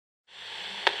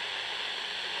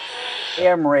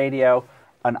AM radio,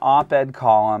 an op-ed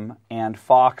column, and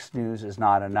Fox News is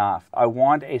not enough. I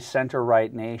want a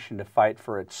center-right nation to fight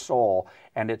for its soul,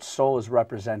 and its soul is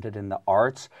represented in the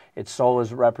arts. Its soul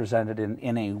is represented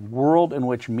in a world in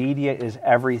which media is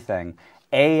everything.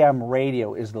 AM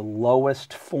radio is the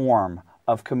lowest form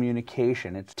of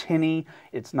communication. It's tinny,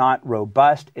 it's not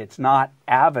robust, it's not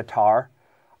Avatar.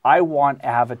 I want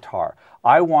Avatar.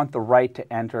 I want the right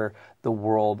to enter the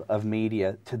world of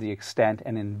media to the extent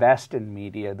and invest in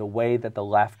media the way that the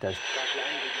left does.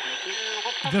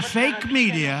 The fake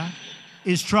media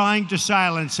is trying to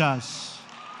silence us,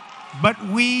 but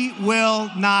we will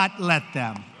not let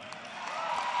them,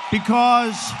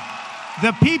 because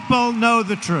the people know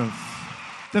the truth.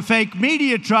 The fake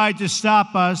media tried to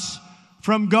stop us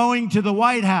from going to the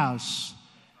White House,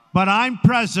 but I'm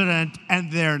president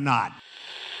and they're not.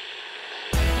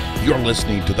 You're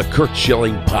listening to the Curt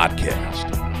Schilling Podcast,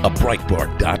 a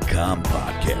Breitbart.com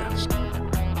podcast.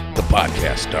 The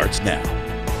podcast starts now.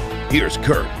 Here's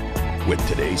Curt with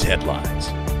today's headlines.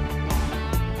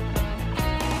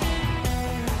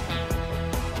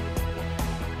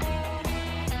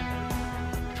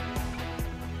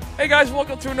 Hey guys,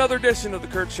 welcome to another edition of the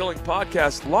Curt Schilling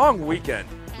Podcast. Long weekend.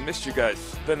 Missed you guys.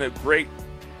 It's been a great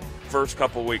first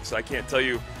couple weeks. I can't tell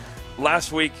you.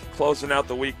 Last week, closing out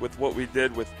the week with what we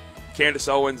did with Candace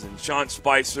Owens and Sean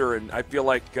Spicer, and I feel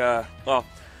like,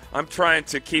 I'm trying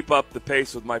to keep up the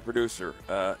pace with my producer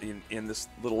in this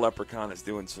little leprechaun is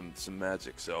doing some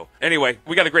magic. So anyway,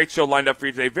 we got a great show lined up for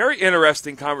you today. Very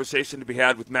interesting conversation to be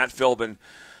had with Matt Philbin,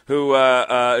 who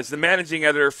is the managing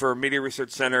editor for Media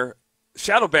Research Center.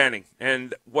 Shadow banning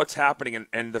and what's happening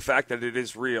and the fact that it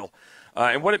is real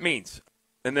and what it means.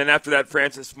 And then after that,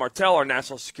 Francis Martel, our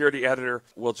national security editor,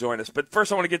 will join us. But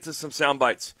first, I want to get to some sound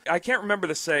bites. I can't remember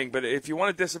the saying, but if you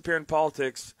want to disappear in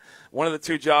politics, one of the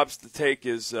two jobs to take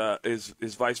is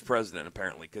vice president,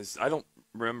 apparently, because I don't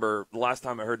remember the last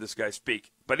time I heard this guy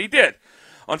speak. But he did.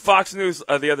 On Fox News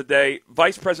the other day,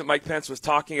 Vice President Mike Pence was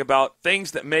talking about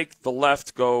things that make the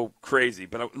left go crazy.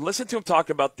 But listen to him talk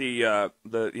about the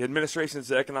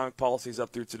administration's economic policies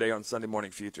up through today on Sunday Morning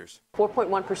Futures.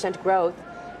 4.1% growth.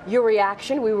 Your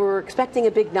reaction? We were expecting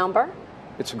a big number.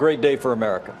 It's a great day for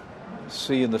America.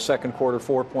 See in the second quarter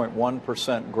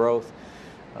 4.1% growth.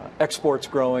 Exports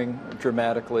growing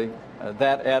dramatically.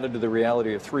 That added to the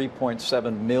reality of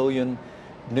 3.7 million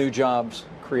new jobs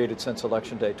created since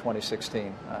Election Day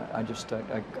 2016.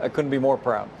 I couldn't be more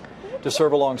proud to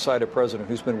serve alongside a president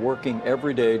who's been working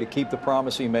every day to keep the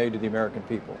promise he made to the American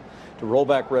people, to roll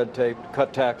back red tape, to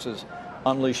cut taxes,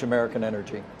 unleash American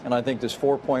energy. And I think this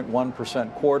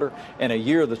 4.1% quarter and a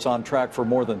year that's on track for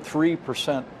more than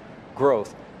 3%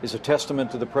 growth is a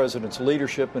testament to the president's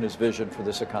leadership and his vision for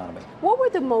this economy. What were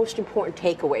the most important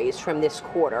takeaways from this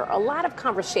quarter? A lot of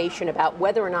conversation about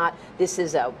whether or not this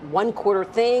is a one-quarter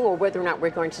thing or whether or not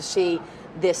we're going to see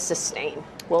this sustain.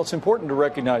 Well, it's important to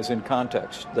recognize in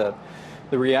context that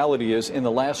the reality is in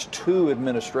the last two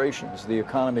administrations, the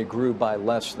economy grew by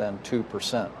less than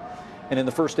 2%. And in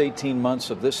the first 18 months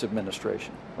of this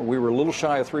administration, we were a little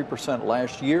shy of 3%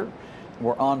 last year.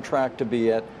 We're on track to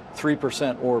be at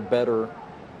 3% or better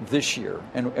this year.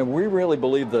 And we really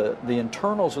believe the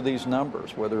internals of these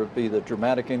numbers, whether it be the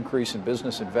dramatic increase in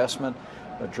business investment,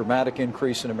 a dramatic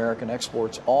increase in American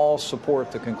exports, all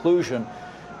support the conclusion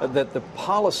that the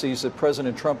policies that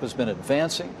President Trump has been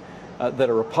advancing, that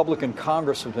a Republican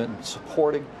Congress has been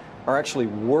supporting, are actually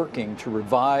working to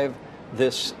revive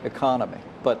this economy.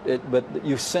 But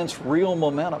you sense real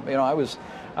momentum. You know, I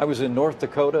was in North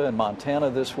Dakota and Montana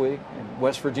this week, in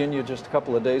West Virginia just a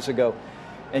couple of days ago,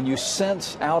 and you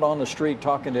sense out on the street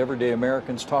talking to everyday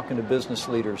Americans, talking to business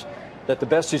leaders, that the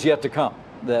best is yet to come,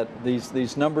 that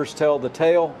these numbers tell the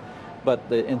tale, but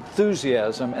the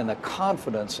enthusiasm and the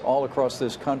confidence all across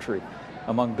this country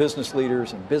among business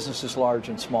leaders and businesses large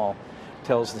and small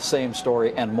tells the same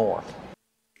story and more.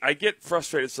 I get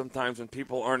frustrated sometimes when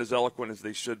people aren't as eloquent as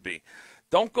they should be.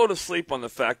 Don't go to sleep on the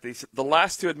fact that the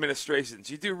last two administrations,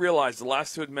 you do realize the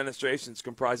last two administrations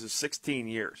comprise of 16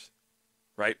 years,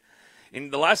 right? In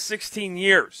the last 16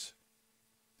 years,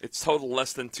 it's total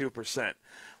less than 2%.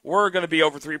 We're going to be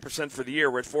over 3% for the year.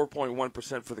 We're at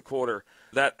 4.1% for the quarter.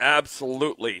 That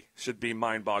absolutely should be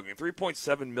mind-boggling.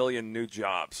 3.7 million new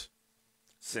jobs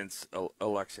since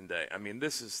Election Day. I mean,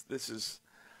 this is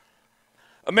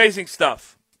amazing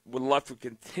stuff. The left would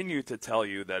continue to tell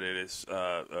you that it is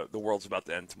the world's about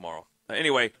to end tomorrow.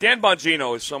 Anyway, Dan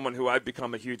Bongino is someone who I've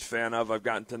become a huge fan of. I've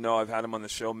gotten to know. I've had him on the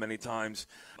show many times.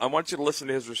 I want you to listen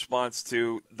to his response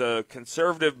to the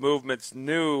conservative movement's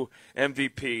new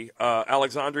MVP,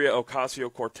 Alexandria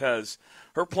Ocasio-Cortez,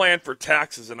 her plan for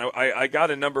taxes. And I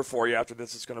got a number for you after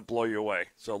this. It's going to blow you away.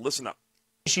 So listen up.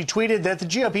 She tweeted that the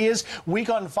GOP is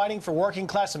weak on fighting for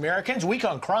working-class Americans, weak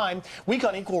on crime, weak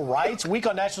on equal rights, weak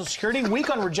on national security, weak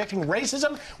on rejecting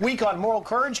racism, weak on moral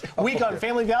courage, weak on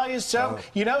family values. So,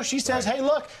 she says, hey,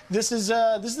 look, this is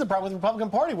the problem with the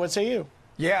Republican Party. What say you?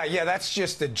 Yeah, that's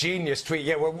just a genius tweet.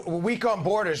 Yeah, we're weak on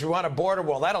borders. We want a border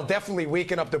wall. That'll definitely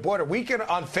weaken up the border. Weaken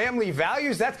on family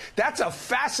values. That's a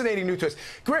fascinating new twist.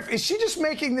 Griff, is she just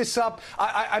making this up?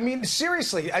 I mean,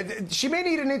 seriously, she may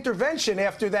need an intervention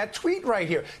after that tweet right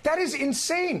here. That is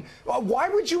insane. Why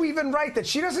would you even write that?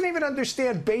 She doesn't even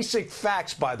understand basic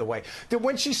facts, by the way. That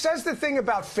when she says the thing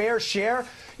about fair share,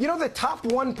 the top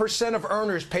 1% of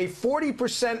earners pay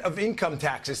 40% of income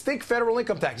taxes. Think federal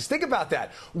income taxes. Think about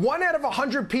that. 1 out of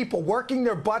 100 people working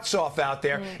their butts off out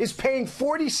there is paying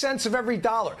 40 cents of every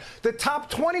dollar. The top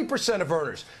 20% of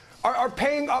earners are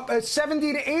paying up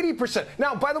 70 to 80%.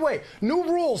 Now, by the way, new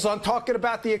rules on talking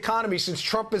about the economy since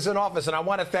Trump is in office, and I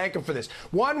want to thank him for this.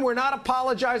 1, we're not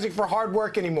apologizing for hard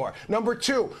work anymore. Number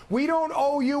 2, we don't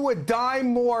owe you a dime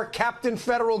more, Captain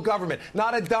Federal Government.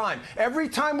 Not a dime. Every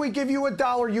time we give you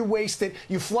 $1, you waste it.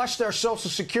 You flushed our Social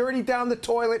Security down the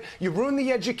toilet. You ruined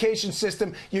the education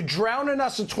system. You're drowning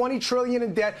us in $20 trillion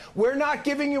in debt. We're not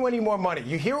giving you any more money.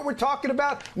 You hear what we're talking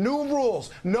about? New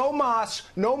rules. No mas,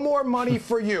 no more money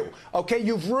for you. Okay,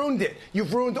 you've ruined it.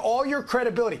 You've ruined all your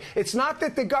credibility. It's not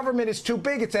that the government is too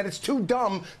big. It's that it's too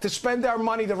dumb to spend our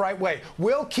money the right way.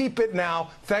 We'll keep it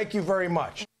now. Thank you very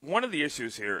much. One of the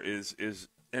issues here is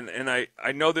and I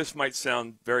know this might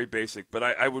sound very basic, but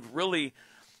I would really,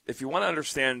 if you want to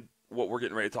understand what we're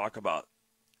getting ready to talk about,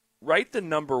 write the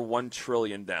number 1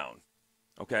 trillion down,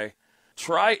 okay?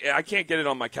 I can't get it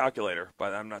on my calculator,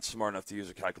 but I'm not smart enough to use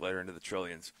a calculator into the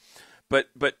trillions. But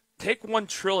take 1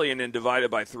 trillion and divide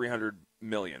it by 300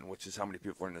 million, which is how many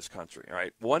people are in this country, all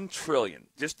right? 1 trillion.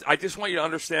 I just want you to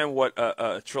understand what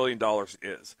 $1 trillion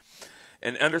is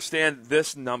and understand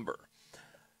this number.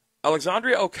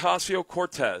 Alexandria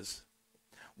Ocasio-Cortez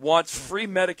wants free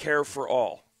Medicare for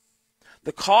all.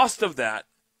 The cost of that,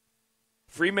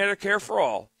 free Medicare for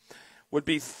all, would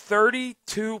be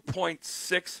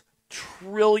 $32.6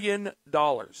 trillion.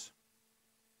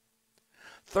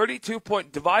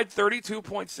 Divide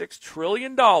 $32.6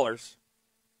 trillion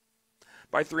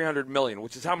by 300 million,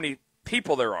 which is how many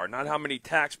people there are, not how many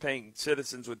tax-paying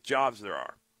citizens with jobs there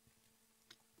are.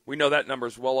 We know that number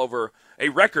is well over a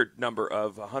record number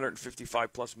of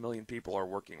 155+ million people are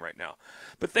working right now.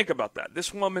 But think about that.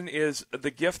 This woman is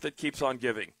the gift that keeps on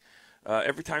giving.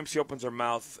 Every time she opens her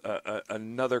mouth,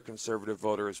 another conservative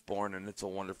voter is born, and it's a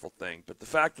wonderful thing. But the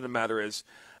fact of the matter is,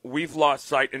 we've lost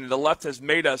sight, and the left has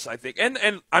made us, I think,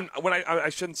 I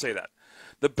shouldn't say that.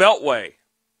 The Beltway,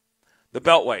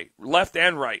 left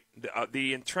and right,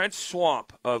 the entrenched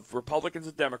swamp of Republicans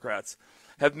and Democrats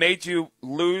have made you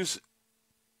lose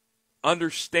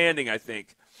understanding, I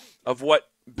think, of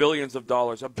what billions of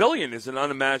dollars. $1 billion is an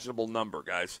unimaginable number,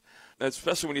 guys,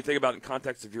 especially when you think about it in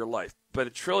context of your life. But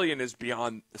 $1 trillion is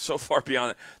so far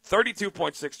beyond it.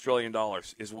 $32.6 trillion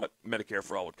is what Medicare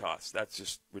for all would cost. That's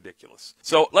just ridiculous.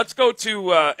 So let's go to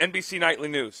NBC Nightly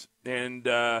News and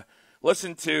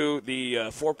listen to the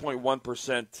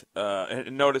 4.1%,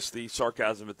 and notice the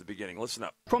sarcasm at the beginning. Listen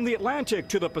up. From the Atlantic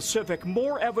to the Pacific,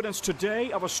 more evidence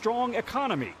today of a strong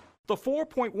economy. The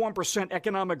 4.1%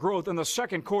 economic growth in the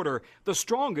second quarter, the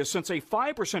strongest since a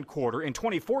 5% quarter in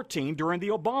 2014 during the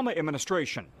Obama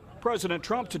administration. President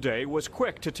Trump today was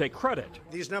quick to take credit.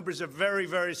 These numbers are very,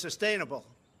 very sustainable.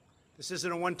 This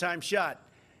isn't a one-time shot.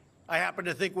 I happen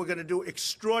to think we're going to do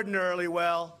extraordinarily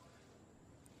well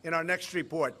in our next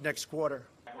report, next quarter.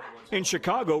 In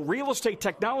Chicago, real estate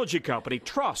technology company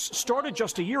Truss, started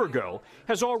just a year ago,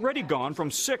 has already gone from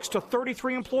 6 to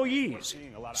 33 employees.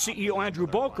 CEO Andrew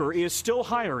Bolker is still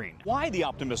hiring. Why the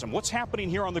optimism? What's happening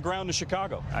here on the ground in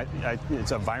Chicago?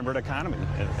 It's a vibrant economy,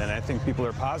 and I think people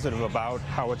are positive about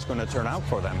how it's going to turn out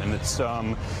for them. And it's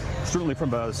certainly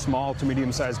from a small to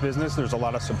medium-sized business, there's a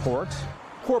lot of support.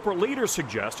 Corporate leaders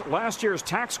suggest last year's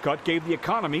tax cut gave the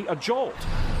economy a jolt.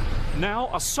 Now,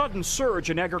 a sudden surge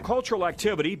in agricultural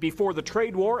activity before the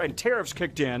trade war and tariffs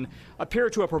kicked in appear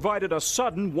to have provided a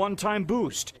sudden one-time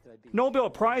boost. Nobel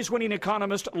Prize-winning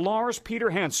economist Lars Peter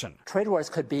Hansen. Trade wars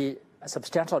could be a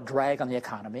substantial drag on the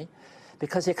economy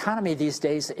because the economy these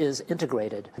days is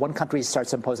integrated. One country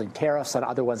starts imposing tariffs and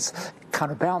other ones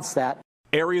counterbalance that.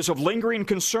 Areas of lingering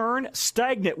concern: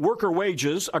 stagnant worker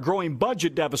wages, a growing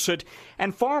budget deficit,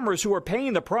 and farmers who are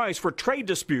paying the price for trade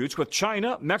disputes with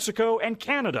China, Mexico, and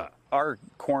Canada. Our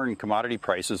corn commodity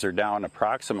prices are down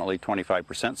approximately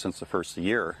 25% since the first of the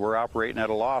year. We're operating at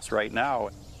a loss right now.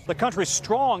 The country's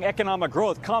strong economic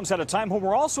growth comes at a time when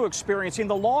we're also experiencing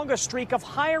the longest streak of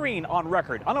hiring on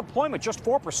record. Unemployment just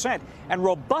 4%, and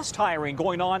robust hiring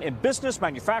going on in business,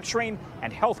 manufacturing,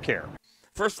 and healthcare.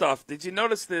 First off, did you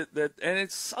notice that and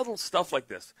it's subtle stuff like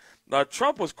this.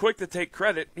 Trump was quick to take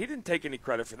credit. He didn't take any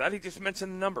credit for that. He just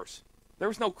mentioned the numbers. There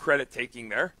was no credit taking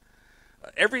there.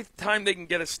 Every time they can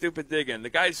get a stupid dig in, the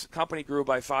guy's company grew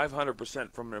by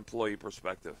 500% from an employee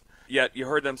perspective. Yet you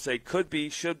heard them say could be,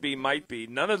 should be, might be.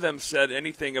 None of them said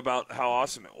anything about how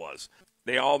awesome it was.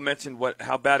 They all mentioned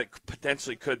how bad it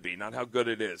potentially could be, not how good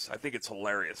it is. I think it's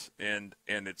hilarious, and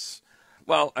it's,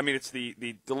 well, I mean, it's the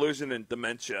delusion and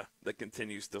dementia that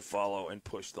continues to follow and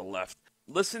push the left.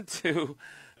 Listen to,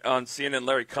 on CNN,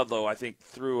 Larry Kudlow, I think,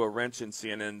 threw a wrench in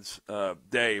CNN's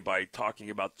day by talking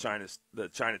about the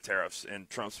China tariffs and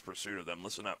Trump's pursuit of them.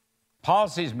 Listen up.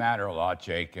 Policies matter a lot,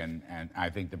 Jake, and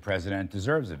I think the president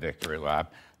deserves a victory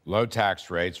lap. Low tax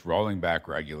rates, rolling back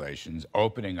regulations,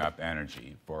 opening up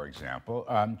energy, for example.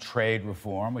 Trade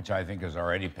reform, which I think is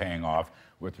already paying off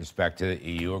with respect to the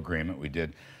EU agreement we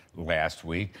did last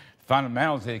week.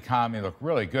 Fundamentals of the economy look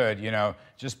really good. You know,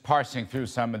 just parsing through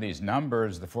some of these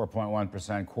numbers, the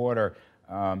 4.1% quarter,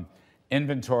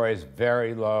 inventory is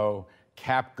very low,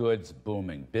 cap goods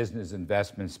booming, business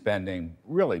investment spending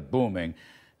really booming.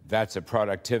 That's a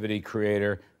productivity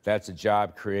creator. That's a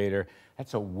job creator.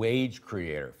 That's a wage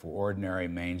creator for ordinary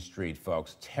Main Street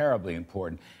folks. Terribly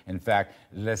important. In fact,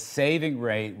 the saving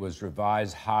rate was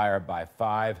revised higher by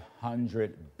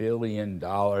 $500 billion.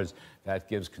 That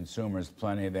gives consumers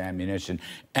plenty of ammunition.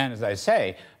 And as I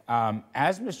say,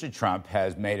 as Mr. Trump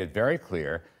has made it very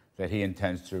clear that he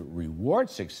intends to reward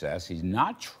success, he's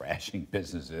not trashing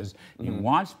businesses. He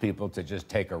wants people to just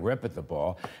take a rip at the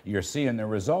ball. You're seeing the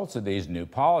results of these new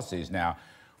policies. Now,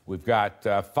 we've got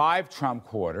 5 Trump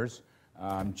quarters.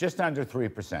 Just under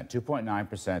 3%,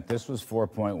 2.9%. This was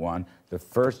 4.1. The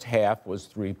first half was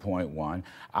 3.1.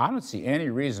 I don't see any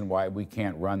reason why we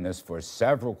can't run this for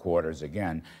several quarters,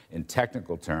 again, in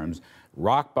technical terms.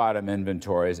 Rock bottom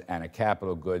inventories and a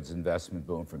capital goods investment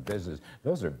boom for business.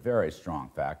 Those are very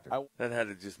strong factors. That had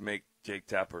to just make Jake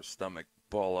Tapper's stomach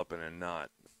ball up in a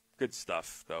knot. Good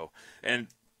stuff, though. And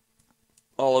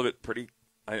all of it pretty,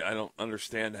 I don't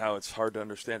understand how it's hard to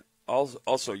understand.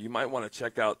 Also, you might want to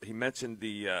check out, he mentioned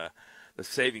the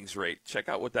savings rate. Check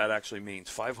out what that actually means,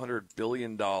 $500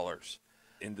 billion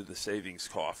into the savings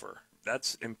coffer.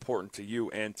 That's important to you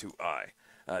and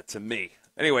to me.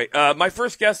 Anyway, my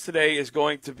first guest today is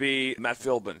going to be Matt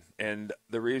Philbin, and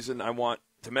the reason I want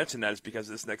to mention that is because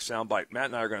of this next soundbite. Matt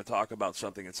and I are going to talk about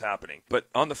something that's happening. But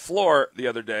on the floor the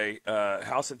other day,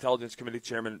 House Intelligence Committee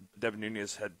Chairman Devin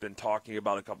Nunes had been talking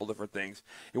about a couple different things.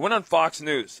 He went on Fox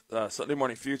News, Sunday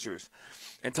Morning Futures,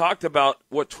 and talked about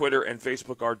what Twitter and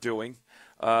Facebook are doing.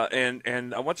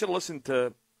 And I want you to listen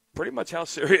to pretty much how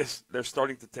serious they're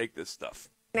starting to take this stuff.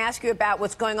 I'm going to ask you about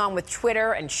what's going on with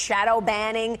Twitter and shadow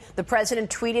banning. The president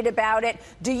tweeted about it.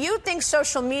 Do you think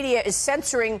social media is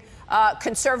censoring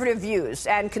conservative views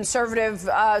and conservative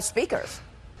speakers?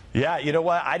 Yeah, you know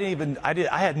what? I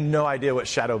had no idea what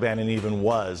shadow banning even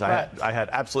was. I had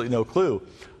absolutely no clue.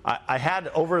 I had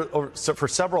so for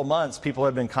several months, people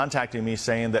have been contacting me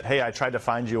saying that, hey, I tried to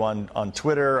find you on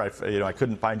Twitter. I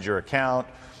couldn't find your account.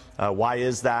 Why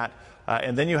is that?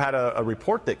 And then you had a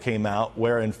report that came out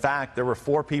where, in fact, there were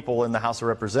 4 people in the House of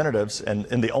Representatives and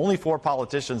the only 4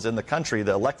 politicians in the country,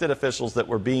 the elected officials that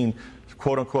were being,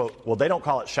 quote unquote, well, they don't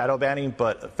call it shadow banning,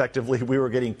 but effectively we were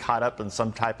getting caught up in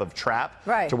some type of trap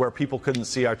to where people couldn't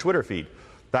see our Twitter feed.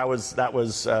 That was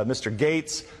Mr.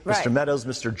 Gates, Mr. Meadows,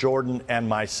 Mr. Jordan, and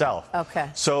myself. Okay.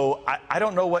 So I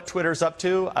don't know what Twitter's up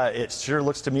to. It sure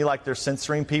looks to me like they're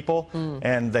censoring people,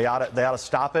 and they ought to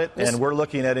stop it. And we're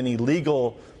looking at any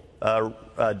legal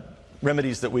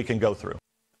remedies that we can go through.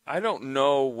 I don't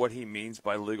know what he means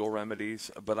by legal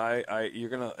remedies, but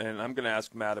I'm gonna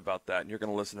ask Matt about that, and you're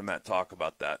gonna listen to Matt talk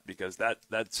about that, because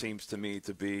that seems to me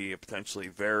to be a potentially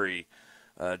very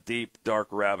deep, dark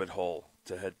rabbit hole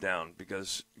to head down,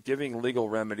 because giving legal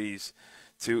remedies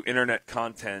to internet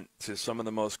content to some of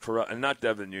the most corrupt, and not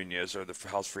Devin Nunes or the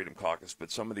House Freedom Caucus,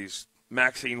 but some of these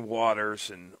Maxine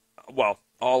Waters and, well,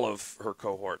 all of her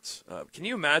cohorts. Can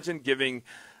you imagine giving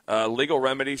legal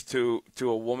remedies to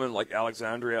a woman like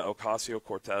Alexandria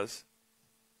Ocasio-Cortez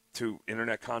to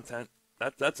internet content?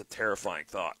 That's a terrifying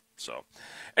thought. So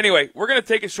anyway, we're going to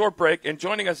take a short break, and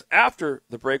joining us after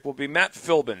the break will be Matt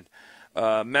Philbin.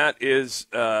 Matt is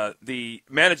the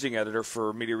managing editor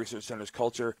for Media Research Center's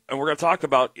Culture, and we're going to talk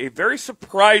about a very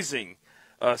surprising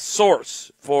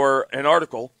source for an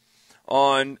article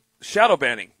on shadow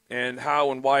banning and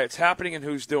how and why it's happening and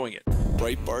who's doing it.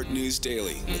 Breitbart News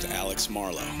Daily with Alex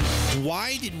Marlow.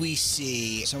 Why did we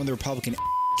see some of the Republican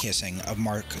kissing of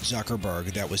Mark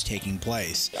Zuckerberg that was taking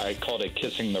place? I called it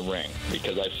kissing the ring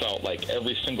because I felt like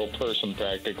every single person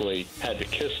practically had to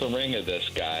kiss the ring of this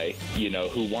guy,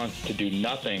 who wants to do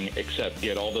nothing except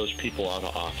get all those people out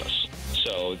of office.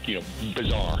 So,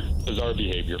 bizarre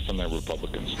behavior from the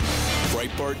Republicans.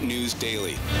 Breitbart News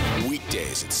Daily,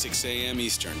 weekdays at 6 a.m.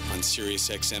 Eastern on Sirius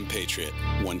XM Patriot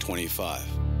 125.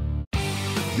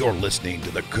 You're listening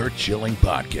to the Curt Schilling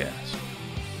Podcast.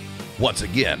 Once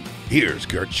again, here's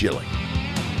Curt Schilling.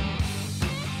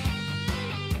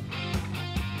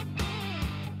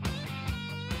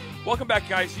 Welcome back,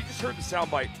 guys. You just heard the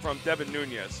soundbite from Devin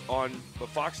Nunes on the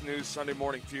Fox News Sunday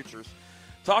Morning Futures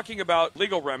talking about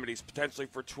legal remedies potentially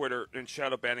for Twitter and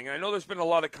shadow banning. And I know there's been a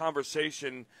lot of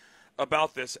conversation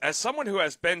about this. As someone who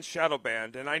has been shadow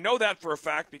banned, and I know that for a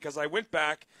fact because I went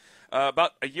back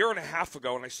about a year and a half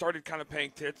ago and I started kind of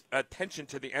paying attention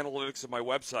to the analytics of my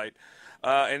website.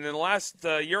 And in the last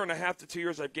year and a half to 2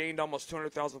 years, I've gained almost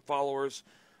 200,000 followers,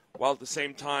 while at the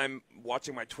same time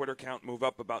watching my Twitter account move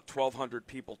up about 1,200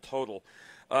 people total.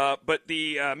 But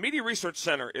the Media Research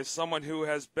Center is someone who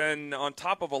has been on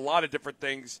top of a lot of different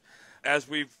things as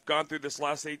we've gone through this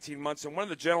last 18 months. And one of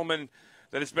the gentlemen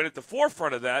that has been at the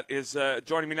forefront of that is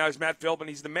joining me now is Matt Philbin.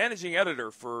 He's the managing editor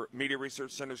for Media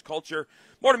Research Center's Culture.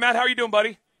 Morning, Matt. How are you doing,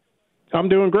 buddy? I'm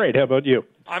doing great. How about you?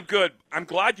 I'm good. I'm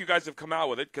glad you guys have come out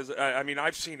with it because,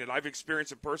 I've seen it. I've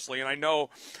experienced it personally, and I know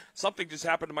something just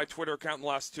happened to my Twitter account in the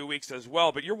last 2 weeks as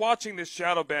well. But you're watching this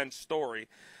shadow ban story,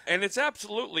 and it's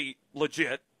absolutely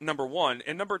legit, number one.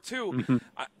 And number two,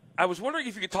 I was wondering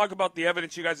if you could talk about the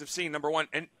evidence you guys have seen, number one.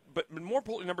 But more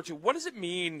importantly, number two, what does it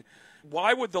mean?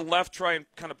 Why would the left try and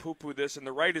kind of poo-poo this, and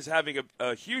the right is having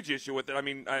a huge issue with it? I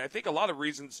mean, I think a lot of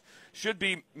reasons should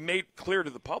be made clear to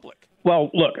the public.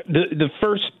 Well, look,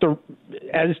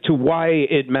 as to why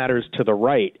it matters to the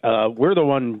right, we're the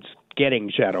ones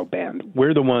getting shadow banned.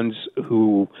 We're the ones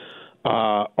who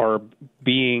are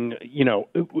being,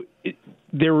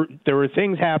 there are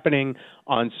things happening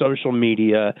on social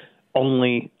media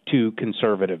only to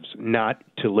conservatives, not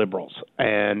to liberals.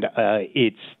 And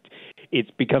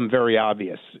it's become very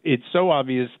obvious. It's so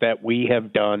obvious that we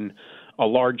have done a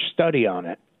large study on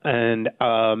it. And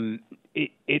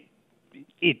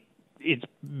it's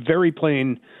very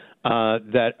plain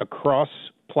that across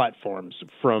platforms,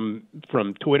 from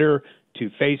Twitter to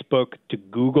Facebook to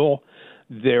Google,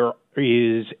 there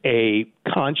is a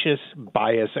conscious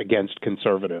bias against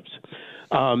conservatives.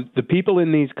 The people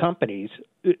in these companies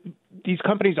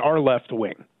are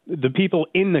left-wing. The people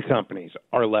in the companies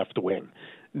are left-wing.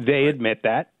 They admit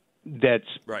that. That's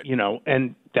right.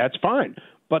 And that's fine.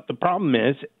 But the problem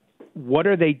is, what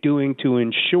are they doing to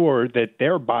ensure that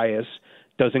their bias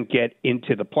doesn't get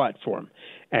into the platform?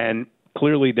 And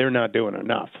clearly they're not doing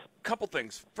enough. Couple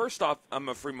things. First off, I'm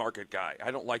a free market guy.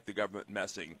 I don't like the government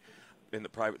messing in the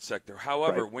private sector.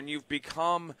 However, when you've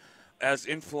become as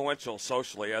influential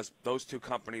socially as those two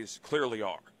companies clearly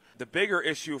are, the bigger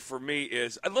issue for me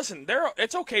is, listen,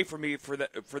 it's okay for me for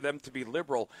them to be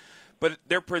liberal, but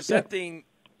they're presenting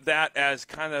that as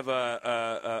kind of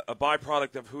a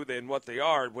byproduct of who they and what they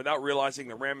are without realizing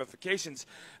the ramifications.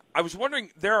 I was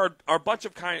wondering, there are a bunch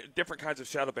of different kinds of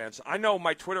shadow bans. I know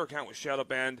my Twitter account was shadow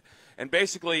banned, and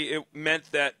basically it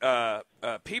meant that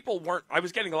people weren't – I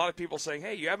was getting a lot of people saying,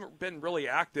 hey, you haven't been really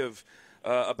active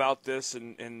about this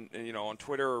and on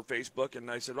Twitter or Facebook.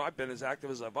 And I said, well, I've been as active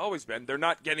as I've always been. They're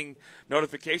not getting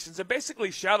notifications. And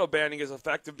basically shadow banning is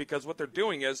effective because what they're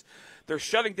doing is they're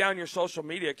shutting down your social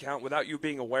media account without you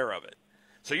being aware of it.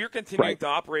 So you're continuing to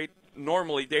operate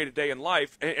normally day-to-day in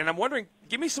life. And I'm wondering,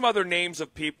 give me some other names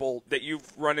of people that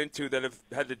you've run into that have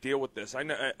had to deal with this. I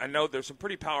know there's some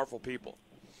pretty powerful people.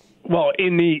 Well,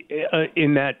 in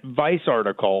that Vice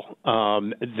article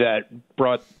that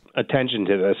brought attention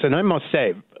to this, and I must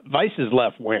say, Vice is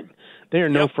left-wing. They are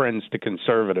no friends to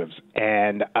conservatives,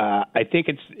 and I think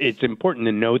it's important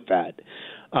to note that.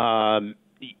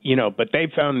 But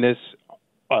they found this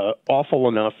awful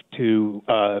enough to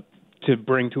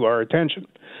bring to our attention.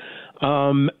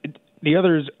 The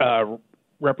others,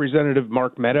 Representative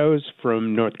Mark Meadows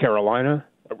from North Carolina,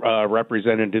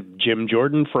 Representative Jim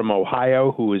Jordan from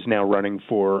Ohio, who is now running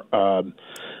for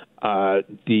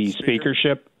the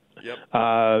speakership.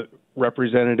 Yep.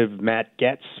 Representative Matt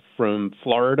Getz from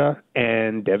Florida,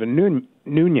 and Devin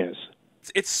Nunes.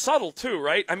 It's subtle, too,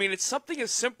 right? I mean, it's something as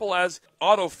simple as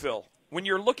autofill When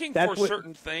you're looking for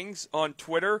certain things on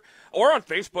Twitter or on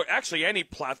Facebook, actually any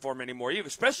platform anymore,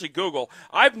 especially Google,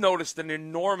 I've noticed an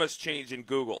enormous change in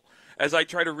Google. As I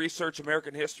try to research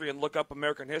American history and look up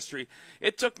American history,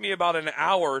 it took me about an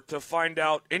hour to find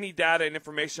out any data and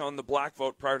information on the black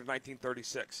vote prior to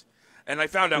 1936. And I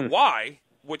found out why,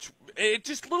 which it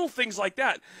just little things like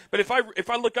that. But if I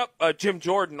look up Jim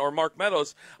Jordan or Mark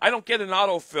Meadows, I don't get an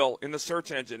autofill in the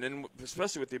search engine, and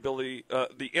especially with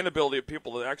the inability of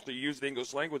people to actually use the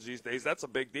English language these days, that's a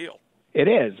big deal. It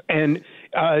is, and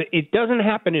it doesn't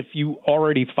happen if you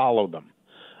already follow them.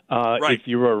 Right. If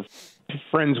you are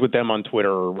friends with them on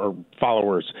Twitter or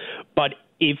followers. But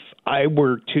if I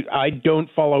were to, I don't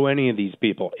follow any of these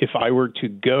people. If I were to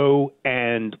go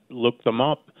and look them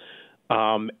up,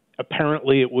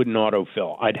 apparently it wouldn't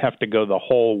autofill. I'd have to go the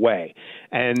whole way.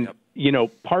 And,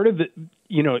 part of the,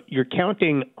 you're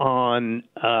counting on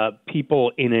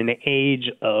people in an age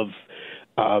of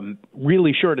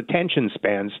really short attention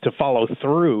spans to follow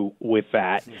through with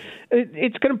that.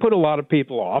 It's going to put a lot of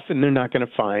people off, and they're not going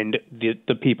to find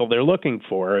the people they're looking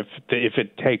for if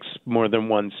it takes more than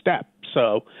one step.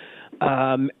 So,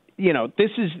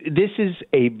 this is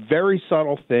a very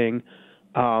subtle thing.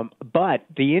 But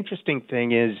the interesting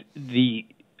thing is the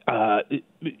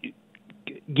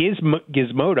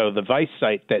Gizmodo, the Vice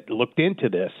site that looked into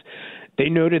this, they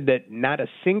noted that not a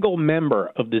single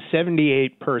member of the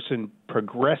 78-person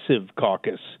Progressive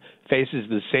Caucus faces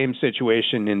the same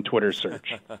situation in Twitter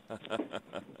search.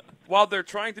 While they're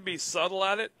trying to be subtle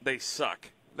at it, they suck.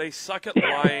 They suck at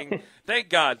lying. Thank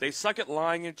God. They suck at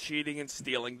lying and cheating and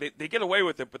stealing. They get away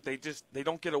with it, but they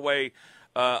don't get away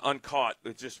uncaught.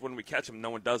 It's just when we catch them, no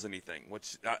one does anything,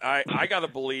 which I got to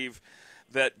believe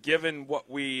that given what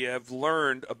we have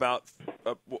learned about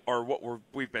or what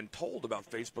we've been told about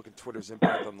Facebook and Twitter's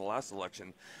impact on the last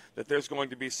election, that there's going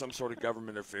to be some sort of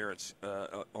government interference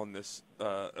on this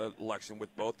election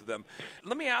with both of them.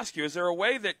 Let me ask you, is there a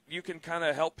way that you can kind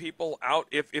of help people out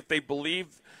if they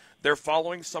believe they're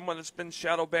following someone that's been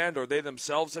shadow banned or they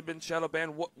themselves have been shadow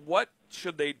banned? What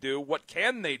should they do? What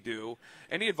can they do?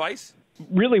 Any advice?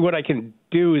 Really what I can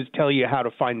do is tell you how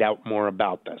to find out more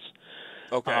about this.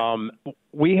 Okay.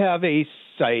 We have a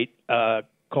site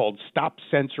called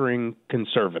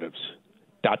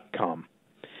StopCensoringConservatives.com.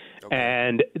 Okay.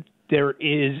 And there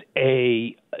is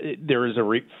a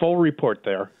full report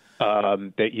there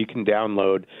that you can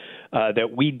download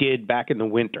that we did back in the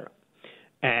winter.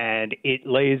 And it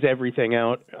lays everything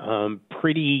out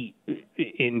pretty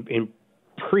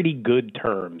good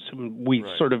terms. We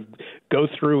sort of go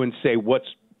through and say what's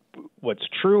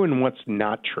true and what's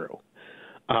not true.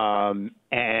 And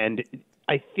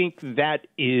I think that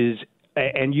is,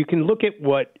 and you can look at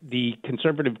what the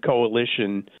Conservative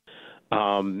Coalition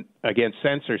Against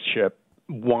Censorship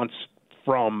wants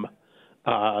from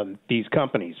these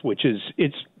companies, which is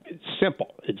it's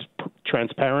simple. It's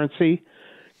transparency,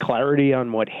 clarity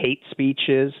on what hate speech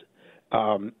is,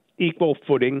 equal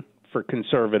footing for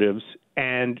conservatives,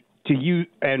 and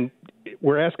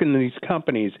we're asking these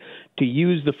companies to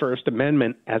use the First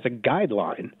Amendment as a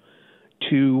guideline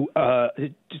to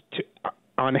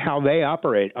on how they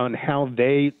operate, on how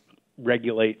they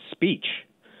regulate speech.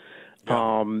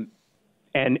 Yeah.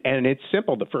 And it's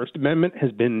simple. The First Amendment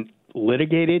has been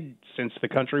litigated since the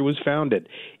country was founded.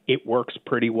 It works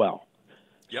pretty well.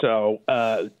 Yep. So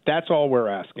that's all we're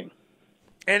asking.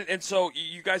 And so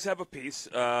you guys have a piece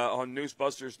on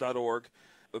newsbusters.org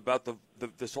about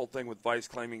this whole thing with Vice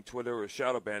claiming Twitter or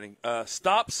shadow banning.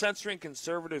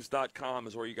 StopCensoringConservatives.com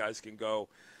is where you guys can go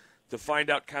to find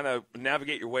out, kind of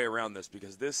navigate your way around this,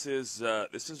 because this is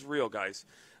real, guys.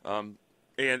 And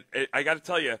I got to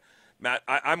tell you, Matt,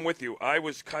 I'm with you. I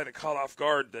was kind of caught off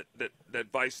guard that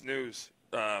Vice News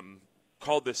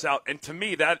called this out, and to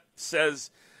me that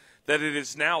says that it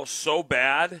is now so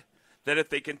bad that if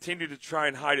they continue to try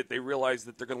and hide it, they realize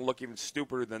that they're going to look even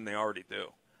stupider than they already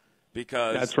do.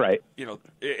 Because that's right.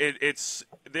 This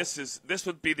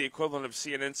would be the equivalent of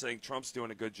CNN saying Trump's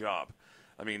doing a good job.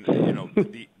 I mean,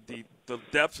 the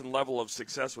depth and level of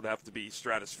success would have to be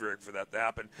stratospheric for that to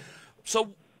happen. So,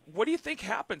 what do you think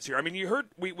happens here? I mean, you heard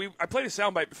I played a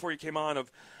soundbite before you came on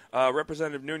of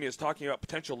Representative Nunes talking about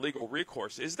potential legal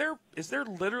recourse. Is there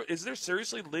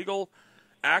seriously legal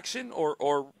action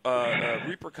or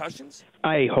repercussions?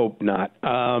 I hope not.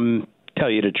 Tell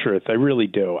you the truth, I really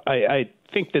do. I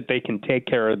think that they can take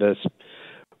care of this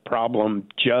problem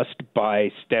just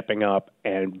by stepping up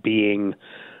and being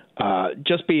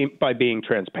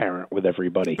transparent with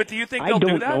everybody. But do you think they'll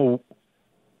do that? Know.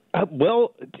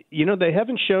 Well, they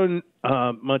haven't shown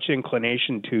much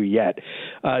inclination to yet.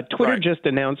 Twitter just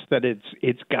announced that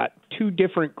it's got two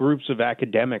different groups of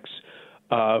academics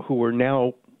who are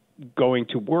now going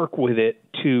to work with it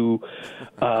to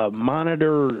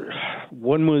monitor.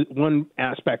 One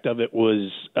aspect of it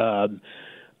was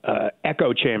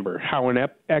echo chamber, how an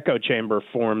echo chamber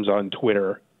forms on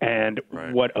Twitter and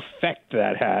what effect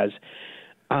that has.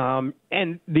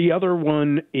 And the other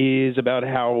one is about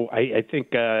how I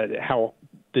think how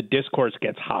the discourse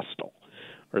gets hostile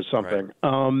or something.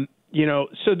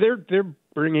 So they're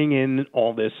bringing in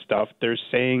all this stuff. They're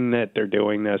saying that they're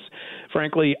doing this.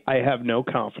 Frankly, I have no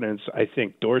confidence. I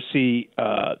think Dorsey,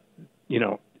 Dorsey,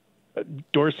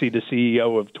 the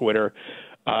CEO of Twitter,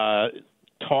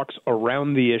 talks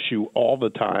around the issue all the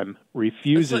time,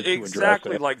 refuses to address it.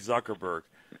 Exactly like Zuckerberg.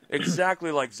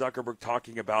 Exactly like Zuckerberg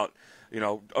talking about,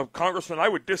 Congressman, I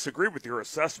would disagree with your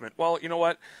assessment. Well, you know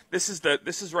what? This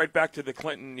is right back to the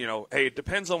Clinton, hey, it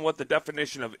depends on what the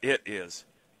definition of it is.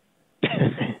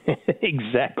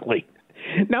 Exactly.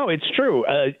 No, it's true.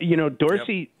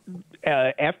 Dorsey,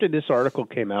 after this article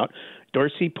came out,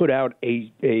 Dorsey put out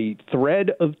a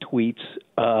thread of tweets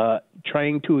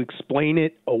trying to explain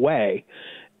it away,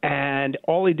 and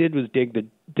all he did was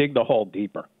dig the hole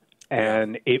deeper.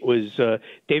 And it was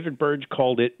David Burge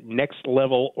called it next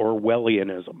level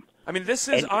Orwellianism. I mean, this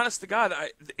is, honest to God,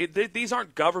 these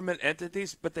aren't government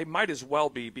entities, but they might as well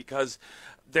be, because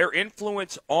their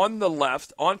influence on the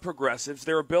left, on progressives,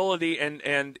 their ability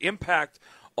and impact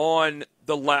on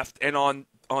the left and on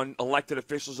elected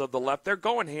officials of the left, they're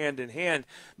going hand in hand,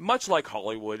 much like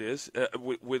Hollywood is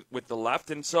with the left.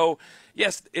 And so,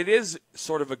 yes, it is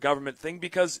sort of a government thing,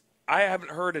 because I haven't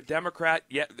heard a Democrat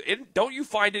yet. Don't you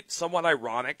find it somewhat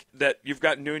ironic that you've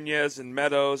got Nunes and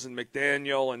Meadows and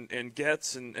McDaniel and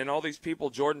Getz and all these people,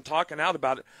 Jordan, talking out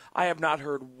about it? I have not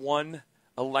heard not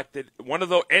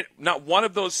one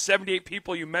of those 78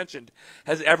 people you mentioned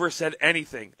has ever said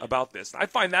anything about this. I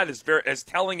find that as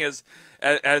telling as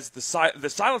the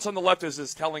silence on the left is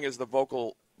as telling as the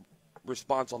vocal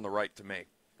response on the right to me.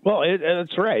 Well,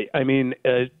 that's right. I mean,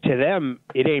 to them,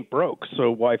 it ain't broke,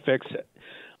 so why fix it?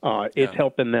 It's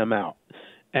helping them out,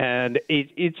 and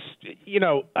it's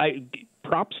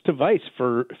props to Vice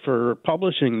for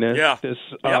publishing this. Yeah.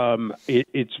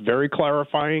 It's very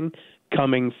clarifying,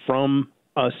 coming from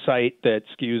a site that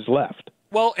skews left.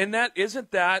 Well, and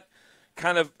isn't that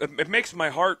kind of, it makes my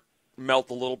heart melt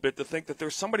a little bit to think that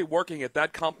there's somebody working at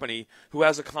that company who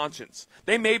has a conscience.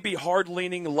 They may be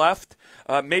hard-leaning left,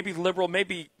 maybe liberal,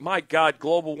 maybe, my God,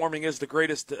 global warming is the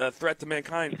greatest threat to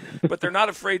mankind, but they're not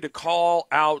afraid to call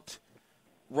out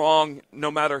wrong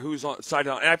no matter who's on side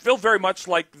on. And I feel very much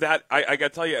like that, I got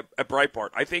to tell you, at Breitbart.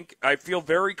 I feel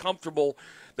very comfortable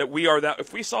that we are that.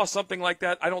 If we saw something like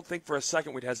that, I don't think for a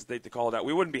second we'd hesitate to call it out.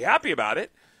 We wouldn't be happy about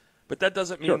it, but that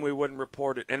doesn't mean we wouldn't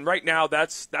report it. And right now,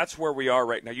 that's where we are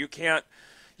right now. You can't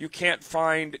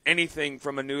find anything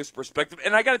from a news perspective.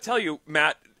 And I got to tell you,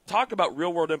 Matt, talk about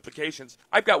real-world implications.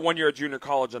 I've got 1 year of junior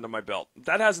college under my belt.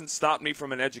 That hasn't stopped me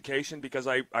from an education, because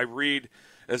I read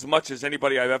as much as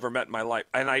anybody I've ever met in my life.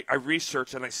 And I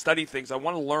research and I study things. I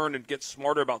want to learn and get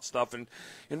smarter about stuff. And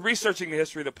in researching the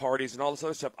history of the parties and all this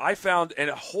other stuff, I found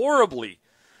a horribly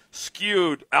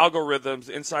skewed algorithms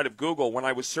inside of Google when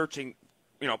I was searching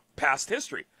past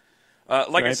history.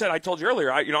 I said, I told you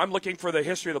earlier, I'm looking for the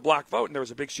history of the black vote, and there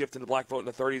was a big shift in the black vote in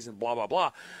the 30s and blah, blah,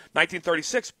 blah.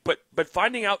 1936, but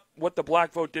finding out what the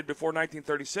black vote did before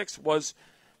 1936 was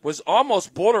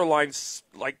almost borderline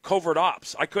like covert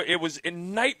ops. It was a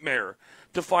nightmare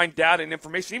to find data and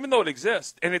information, even though it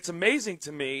exists. And it's amazing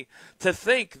to me to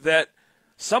think that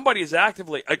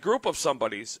a group of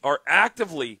somebodies are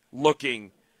actively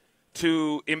looking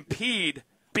to impede.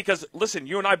 Because, listen,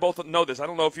 you and I both know this. I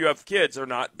don't know if you have kids or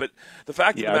not, but the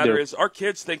fact of the matter is our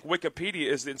kids think Wikipedia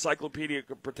is the Encyclopedia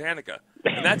Britannica,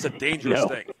 and that's a dangerous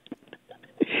thing.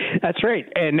 That's right.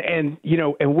 And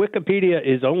Wikipedia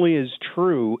is only as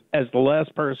true as the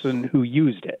last person who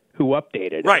used it, who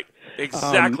updated it. Right.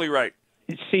 Exactly right.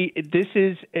 See,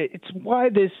 it's why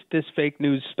this fake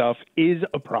news stuff is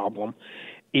a problem.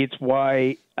 It's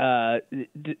why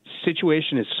the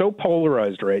situation is so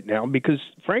polarized right now, because,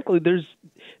 frankly,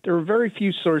 there are very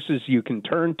few sources you can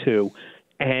turn to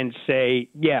and say,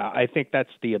 yeah, I think that's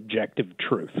the objective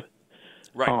truth.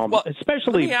 Right.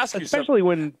 Especially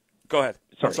when... Go ahead.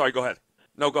 Sorry. I'm sorry, go ahead.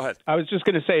 No, go ahead. I was just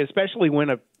going to say, especially when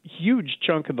a huge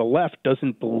chunk of the left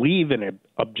doesn't believe in an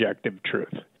objective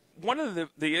truth. One of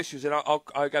the issues, and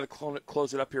I got to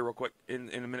close it up here real quick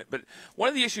in a minute, but one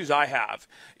of the issues I have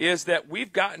is that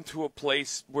we've gotten to a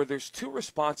place where there's two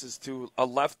responses to a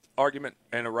left argument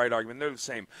and a right argument. They're the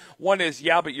same. One is,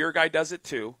 yeah, but your guy does it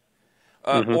too.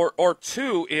 Or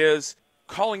two is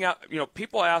calling out,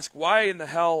 people ask, why in the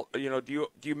hell, do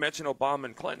you mention Obama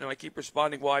and Clinton? And I keep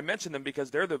responding, well, I mention them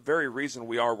because they're the very reason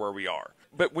we are where we are.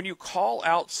 But when you call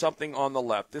out something on the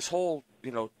left, this whole,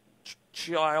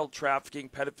 child trafficking,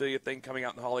 pedophilia thing coming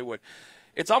out in Hollywood,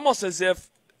 it's almost as if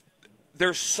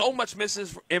there's so much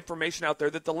misinformation out there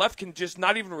that the left can just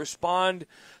not even respond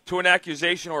to an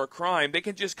accusation or a crime. They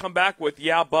can just come back with,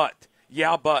 yeah, but.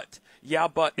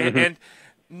 Mm-hmm. And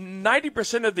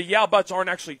 90% of the yeah buts aren't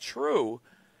actually true,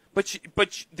 but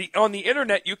on the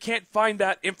internet you can't find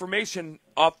that information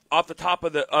off the top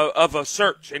of a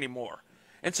search anymore,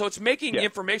 and so it's making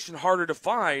information harder to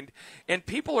find. And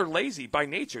people are lazy by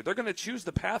nature; they're going to choose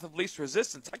the path of least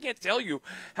resistance. I can't tell you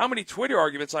how many Twitter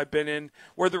arguments I've been in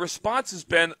where the response has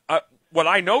been what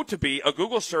I know to be a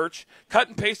Google search, cut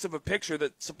and paste of a picture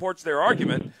that supports their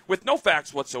argument with no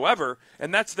facts whatsoever,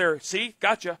 and that's their, see,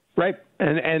 gotcha. Right.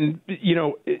 And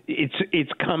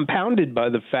it's compounded by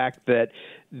the fact that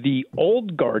the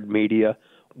old guard media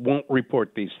won't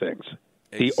report these things.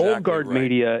 The old guard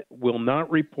media will not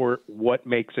report what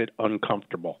makes it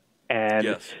uncomfortable.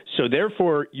 And so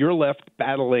therefore you're left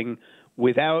battling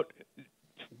without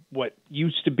what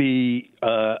used to be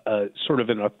a sort of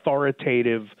an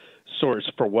authoritative source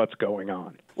for what's going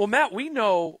on. Well, Matt, we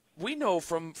know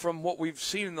from what we've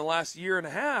seen in the last year and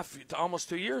a half to almost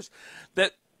 2 years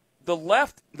that the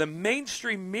left, the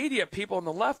mainstream media people on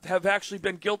the left have actually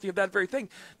been guilty of that very thing.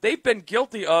 They've been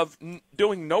guilty of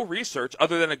doing no research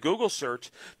other than a Google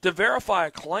search to verify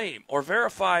a claim or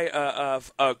verify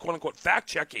quote-unquote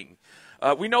fact-checking.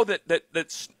 We know that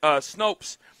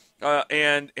Snopes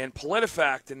and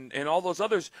PolitiFact and all those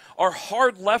others are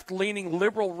hard left-leaning,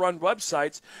 liberal-run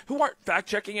websites who aren't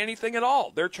fact-checking anything at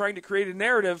all. They're trying to create a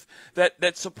narrative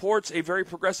that supports a very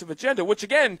progressive agenda, which,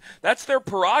 again, that's their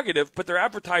prerogative, but they're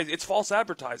advertising. It's false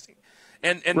advertising.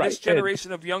 And this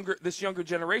generation of younger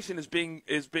generation is being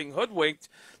hoodwinked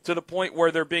to the point where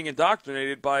they're being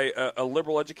indoctrinated by a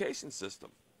liberal education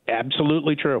system.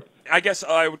 Absolutely true. I guess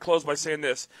I would close by saying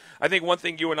this. I think one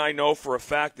thing you and I know for a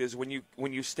fact is when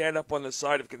you stand up on the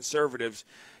side of conservatives,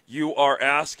 you are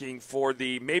asking for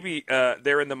maybe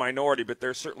they're in the minority, but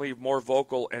they're certainly more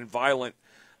vocal and violent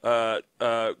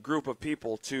group of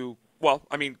people to, well,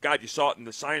 I mean, God, you saw it in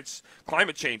the science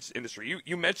climate change industry.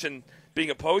 You mentioned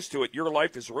being opposed to it. Your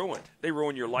life is ruined. They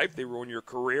ruin your life. They ruin your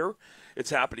career.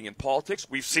 It's happening in politics.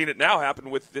 We've seen it now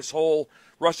happen with this whole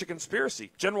Russia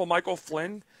conspiracy. General Michael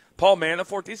Flynn, Paul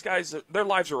Manafort, these guys, their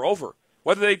lives are over.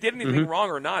 Whether they did anything wrong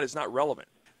or not is not relevant.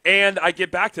 And I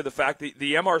get back to the fact that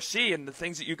the MRC and the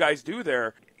things that you guys do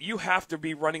there, you have to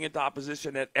be running into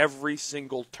opposition at every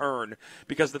single turn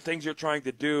because the things you're trying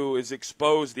to do is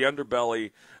expose the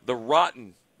underbelly, the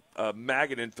rotten,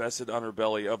 maggot-infested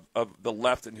underbelly of the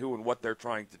left and who and what they're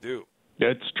trying to do.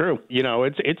 It's true.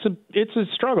 It's a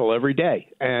struggle every day,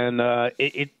 and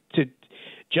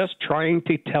just trying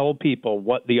to tell people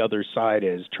what the other side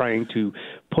is, trying to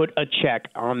put a check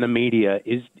on the media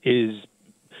is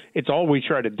it's all we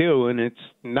try to do, and it's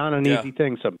not an easy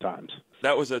thing sometimes.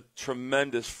 That was a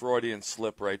tremendous Freudian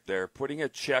slip right there. Putting a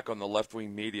check on the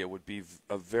left-wing media would be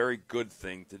a very good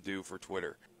thing to do for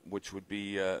Twitter, which would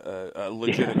be a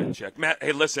legitimate check. Matt,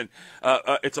 hey, listen,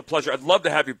 it's a pleasure. I'd love to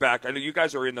have you back. I know you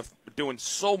guys are doing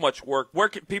so much work. Where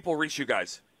can people reach you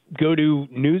guys? Go to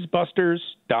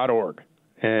newsbusters.org,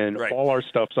 and all our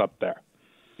stuff's up there.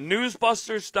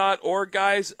 Newsbusters.org,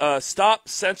 guys.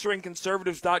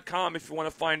 StopCensoringConservatives.com if you want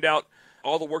to find out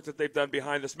all the work that they've done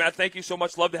behind this. Matt, thank you so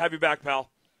much. Love to have you back,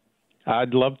 pal.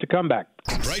 I'd love to come back.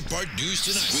 Breitbart News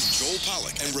Tonight with Joel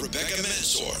Pollack and Rebecca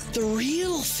Mansour. The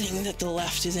real thing that the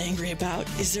left is angry about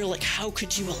is they're like, how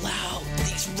could you allow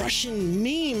these Russian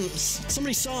memes?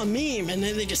 Somebody saw a meme and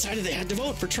then they decided they had to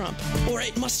vote for Trump. Or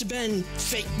it must have been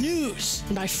fake news.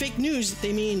 And by fake news,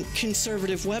 they mean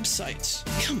conservative websites.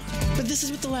 Come on. But this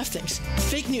is what the left thinks.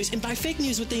 Fake news. And by fake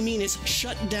news, what they mean is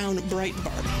shut down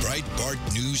Breitbart. Breitbart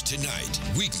News Tonight.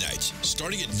 Weeknights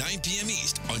starting at 9 p.m.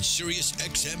 East on Sirius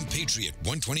XM Patriot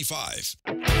 125.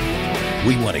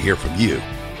 We want to hear from you.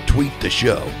 Tweet the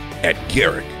show at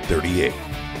Garrick38.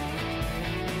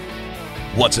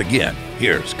 Once again,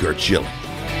 here's Curt Schilling.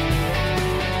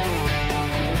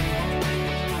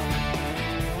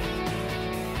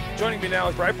 Joining me now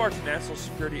is Breitbart's national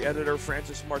security editor,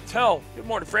 Frances Martel. Good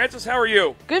morning, Frances. How are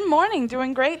you? Good morning.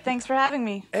 Doing great. Thanks for having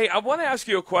me. Hey, I want to ask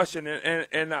you a question,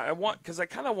 and I want, because I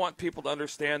kind of want people to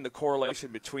understand the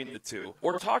correlation between the two.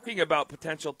 We're talking about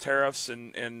potential tariffs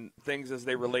and things as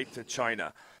they relate to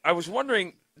China. I was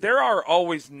wondering, there are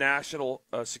always national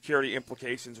security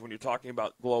implications when you're talking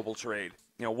about global trade.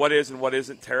 You know, what is and what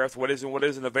isn't tariffed, what is and what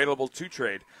isn't available to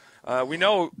trade. We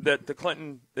know that the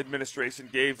Clinton administration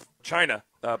gave China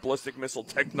ballistic missile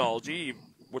technology,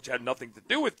 which had nothing to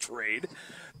do with trade.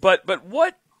 But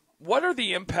what are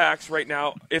the impacts right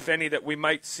now, if any, that we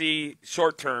might see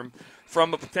short term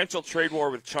from a potential trade war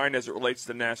with China as it relates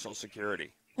to national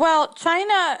security? Well,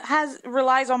 China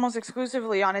relies almost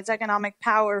exclusively on its economic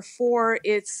power for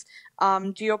its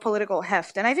geopolitical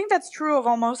heft. And I think that's true of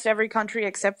almost every country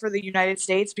except for the United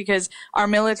States, because our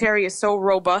military is so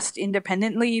robust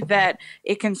independently that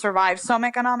it can survive some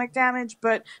economic damage.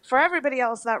 But for everybody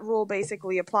else, that rule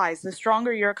basically applies. The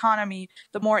stronger your economy,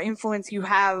 the more influence you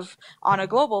have on a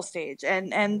global stage.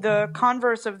 And the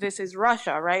converse of this is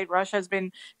Russia, right? Russia has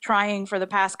been trying for the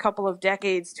past couple of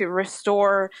decades to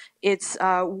restore its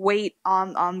weight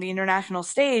on the international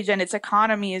stage, and its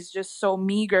economy is just so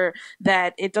meager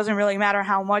that it doesn't really matter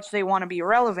how much they want to be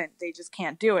relevant. They just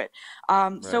can't do it.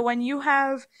 So when you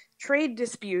have trade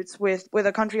disputes with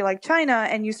a country like China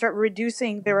and you start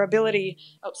reducing their ability,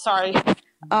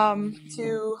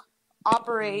 to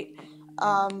operate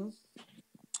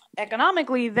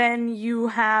economically, then you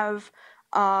have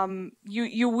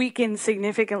you weaken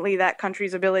significantly that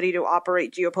country's ability to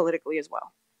operate geopolitically as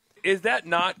well. Is that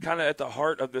not kind of at the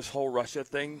heart of this whole Russia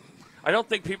thing? I don't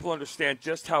think people understand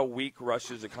just how weak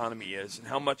Russia's economy is and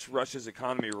how much Russia's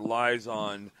economy relies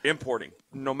on importing,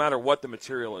 no matter what the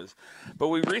material is. But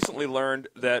we recently learned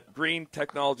that green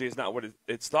technology is not what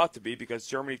it's thought to be, because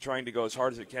Germany, trying to go as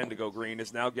hard as it can to go green,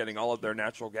 is now getting all of their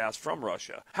natural gas from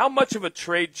Russia. How much of a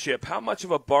trade chip, how much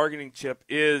of a bargaining chip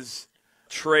is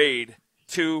trade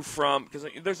from, because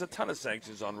there's a ton of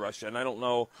sanctions on Russia, and I don't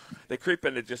know, they creep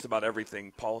into just about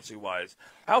everything policy-wise.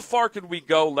 How far could we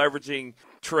go leveraging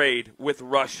trade with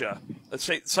Russia, let's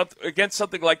say against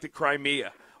something like the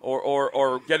Crimea,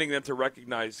 or getting them to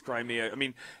recognize Crimea? I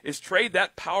mean, is trade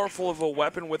that powerful of a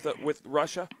weapon with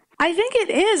Russia? I think it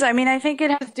is. I mean, I think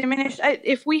it has diminished.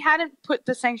 If we hadn't put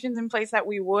the sanctions in place that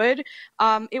we would,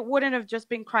 it wouldn't have just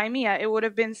been Crimea. It would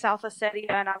have been South Ossetia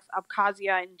and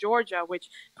Abkhazia and Georgia, which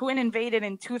Putin invaded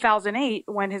in 2008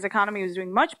 when his economy was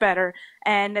doing much better.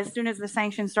 And as soon as the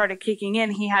sanctions started kicking in,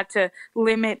 he had to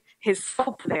limit his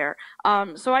scope there.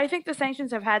 So I think the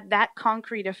sanctions have had that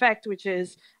concrete effect, which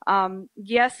is,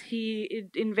 yes, he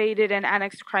invaded and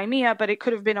annexed Crimea, but it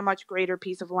could have been a much greater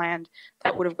piece of land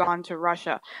that would have gone to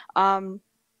Russia.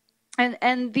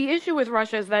 And the issue with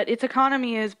Russia is that its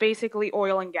economy is basically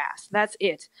oil and gas. That's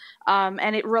it.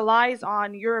 And it relies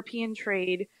on European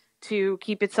trade to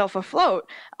keep itself afloat.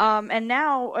 And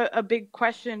now a big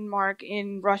question mark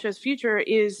in Russia's future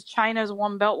is China's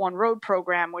One Belt, One Road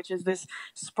program, which is this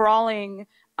sprawling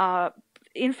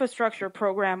infrastructure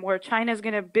program where China is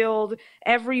going to build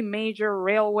every major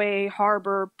railway,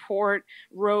 harbor, port,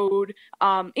 road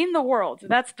in the world.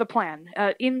 That's the plan,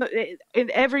 in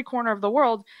every corner of the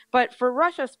world. But for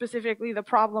Russia specifically, the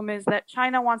problem is that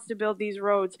China wants to build these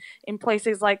roads in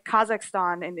places like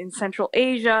Kazakhstan and in Central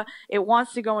Asia. It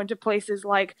wants to go into places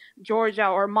like Georgia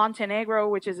or Montenegro,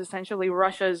 which is essentially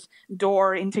Russia's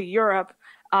door into Europe.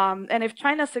 And if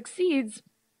China succeeds,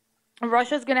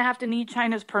 Russia's going to have to need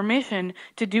China's permission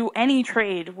to do any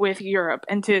trade with Europe,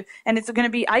 and it's going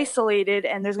to be isolated,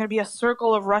 and there's going to be a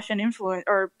circle of Russian influence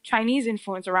or Chinese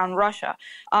influence around Russia.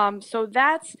 So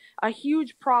that's a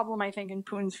huge problem, I think, in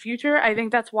Putin's future. I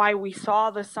think that's why we saw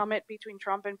the summit between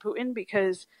Trump and Putin,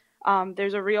 because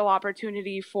there's a real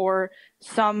opportunity for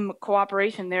some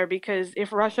cooperation there, because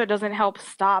if Russia doesn't help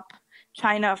stop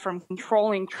China from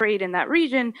controlling trade in that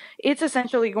region, it's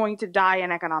essentially going to die an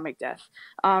economic death.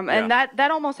 And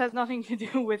that almost has nothing to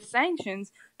do with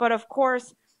sanctions. But of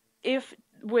course, if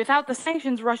without the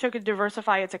sanctions, Russia could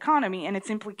diversify its economy, and it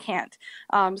simply can't.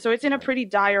 So it's in a pretty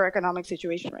dire economic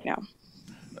situation right now.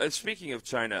 Speaking of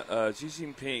China, Xi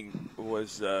Jinping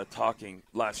was talking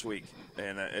last week,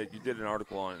 and you did an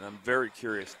article on it, and I'm very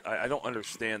curious. I don't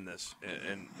understand this,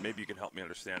 and maybe you can help me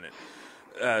understand it.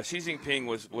 Xi Jinping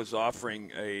was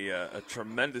offering a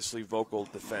tremendously vocal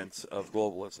defense of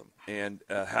globalism, and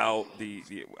how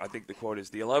I think the quote is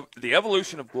the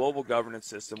evolution of global governance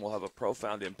system will have a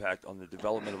profound impact on the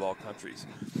development of all countries.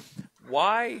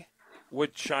 Why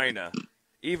would China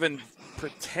even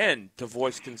pretend to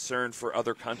voice concern for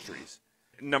other countries?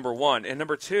 Number one. And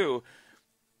number two,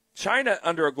 China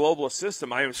under a globalist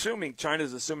system, I'm assuming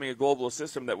China's assuming a globalist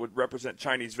system that would represent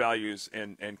Chinese values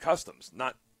and customs.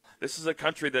 This is a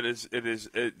country that is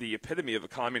the epitome of a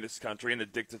communist country and a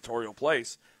dictatorial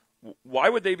place. Why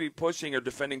would they be pushing or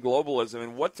defending globalism,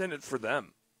 and what's in it for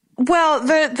them? Well,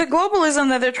 the globalism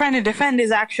that they're trying to defend is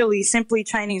actually simply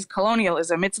Chinese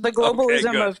colonialism. It's the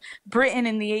globalism of Britain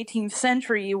in the 18th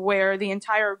century, where the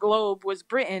entire globe was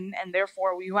Britain, and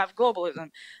therefore we have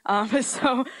globalism.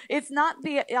 So it's not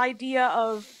the idea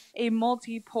of a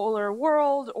multipolar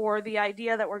world or the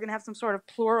idea that we're going to have some sort of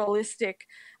pluralistic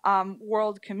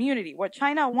world community. What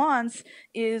China wants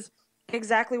is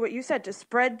exactly what you said, to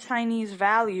spread Chinese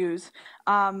values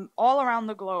all around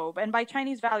the globe. And by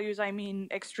Chinese values, I mean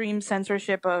extreme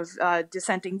censorship of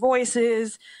dissenting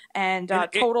voices and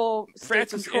total state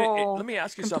control. Let me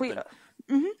ask you something.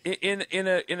 In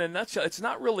a nutshell, it's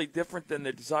not really different than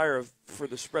the desire for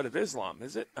the spread of Islam,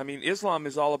 is it? I mean, Islam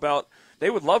is all about, they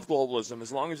would love globalism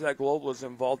as long as that globalism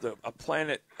involved a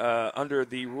planet under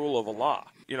the rule of Allah.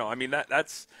 You know, I mean,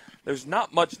 that's there's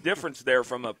not much difference there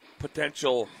from a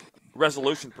potential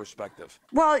resolution perspective.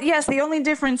 Well, yes, the only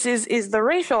difference is the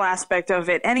racial aspect of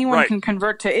it. Anyone can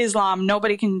convert to Islam.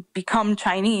 Nobody can become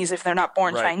Chinese if they're not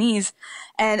born Chinese.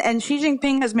 And Xi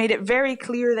Jinping has made it very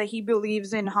clear that he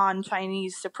believes in Han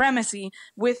Chinese supremacy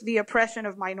with the oppression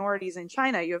of minorities in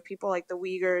China. You have people like the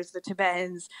Uyghurs, the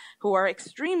Tibetans, who are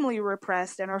extremely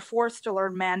repressed and are forced to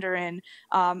learn Mandarin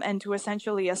and to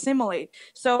essentially assimilate.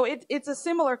 So it's a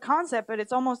similar concept, but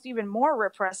it's almost even more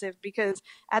repressive, because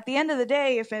at the end of the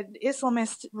day, if an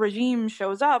Islamist regime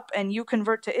shows up and you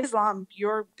convert to Islam,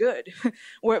 you're good.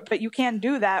 But you can't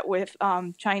do that with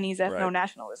Chinese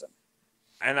ethno-nationalism.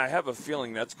 And I have a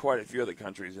feeling that's quite a few of the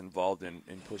countries involved in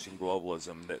pushing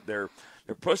globalism. That they're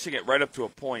pushing it right up to a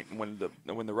point when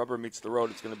the rubber meets the road.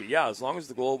 It's going to be, as long as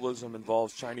the globalism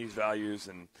involves Chinese values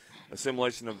and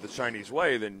assimilation of the Chinese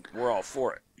way, then we're all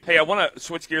for it. Hey, I want to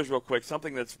switch gears real quick.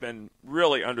 Something that's been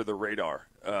really under the radar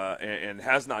and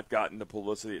has not gotten the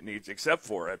publicity it needs, except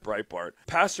for at Breitbart.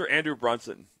 Pastor Andrew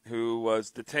Brunson, who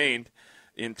was detained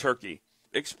in Turkey.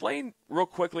 Explain real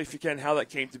quickly, if you can, how that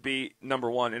came to be, number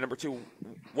one. And number two,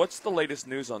 what's the latest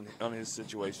news on his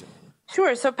situation?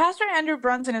 Sure. So Pastor Andrew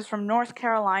Brunson is from North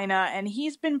Carolina, and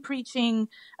he's been preaching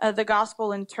the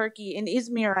gospel in Turkey, in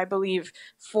Izmir, I believe,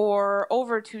 for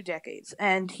over 2 decades.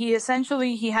 And he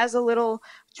has a little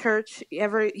church.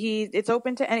 It's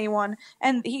open to anyone,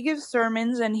 and he gives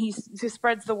sermons, and he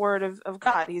spreads the word of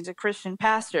God. He's a Christian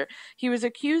pastor. He was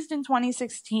accused in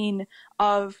 2016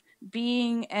 of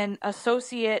being an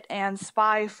associate and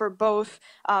spy for both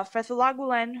Fethullah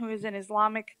Gulen, who is an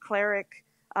Islamic cleric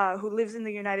who lives in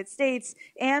the United States,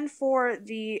 and for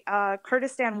the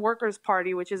Kurdistan Workers'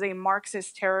 Party, which is a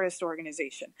Marxist terrorist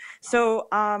organization. So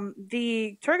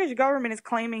the Turkish government is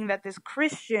claiming that this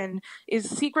Christian is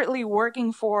secretly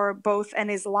working for both an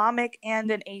Islamic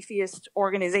and an atheist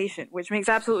organization, which makes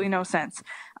absolutely no sense.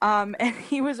 And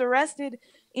he was arrested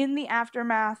in the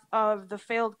aftermath of the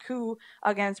failed coup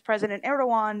against President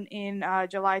Erdogan in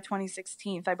July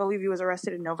 2016. I believe he was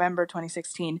arrested in November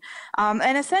 2016.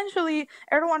 And essentially,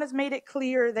 Erdogan has made it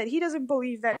clear that he doesn't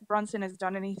believe that Brunson has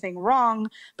done anything wrong,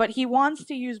 but he wants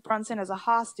to use Brunson as a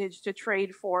hostage to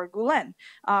trade for Gulen.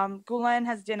 Gulen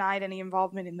has denied any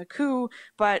involvement in the coup,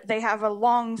 but they have a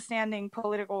long-standing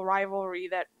political rivalry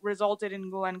that resulted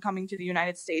in Gulen coming to the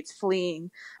United States,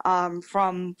 fleeing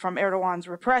from Erdogan's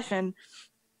repression.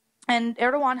 And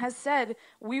Erdogan has said,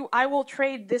 I will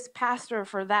trade this pastor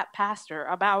for that pastor,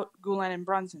 about Gulen and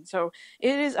Brunson. So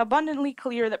it is abundantly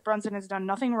clear that Brunson has done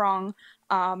nothing wrong,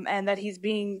 and that he's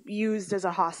being used as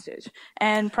a hostage.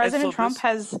 And President Trump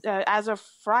has, as of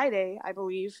Friday, I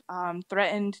believe,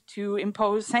 threatened to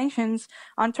impose sanctions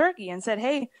on Turkey and said,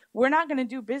 hey, we're not going to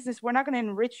do business. We're not going to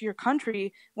enrich your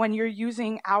country when you're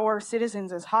using our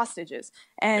citizens as hostages.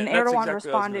 And Erdogan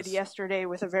responded yesterday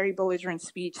with a very belligerent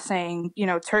speech saying,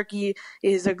 Turkey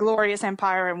is a glorious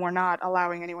empire and we're not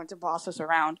allowing anyone to boss us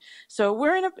around. So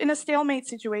we're in a stalemate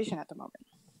situation at the moment.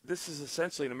 This is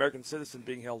essentially an American citizen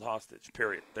being held hostage,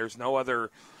 period. There's no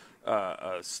other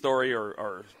story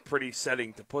or pretty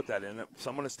setting to put that in.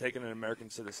 Someone has taken an American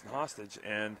citizen hostage,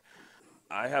 and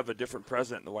I have a different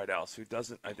president in the White House who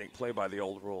doesn't, I think, play by the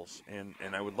old rules. And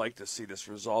I would like to see this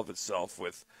resolve itself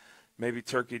with maybe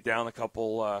Turkey down a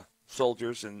couple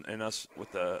soldiers and us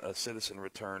with a citizen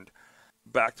returned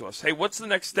back to us. Hey, what's the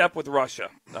next step with Russia?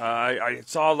 I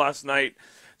saw last night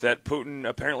that Putin,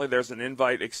 apparently there's an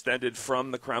invite extended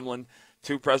from the Kremlin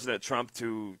to President Trump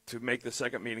to make the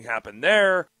second meeting happen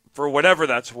there, for whatever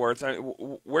that's worth.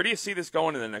 Where do you see this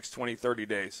going in the next 20, 30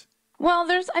 days? Well,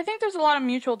 I think there's a lot of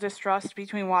mutual distrust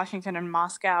between Washington and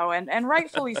Moscow, and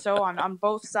rightfully so on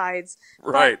both sides.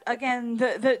 Right. But again,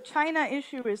 the China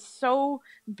issue is so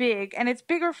big, and it's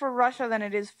bigger for Russia than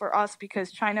it is for us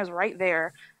because China's right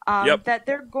there. that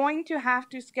they're going to have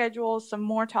to schedule some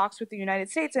more talks with the United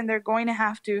States, and they're going to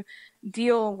have to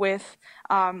deal with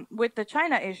the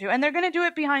China issue. And they're going to do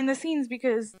it behind the scenes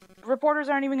because reporters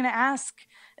aren't even going to ask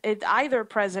either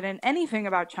president anything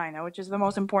about China, which is the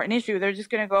most important issue. They're just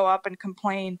going to go up and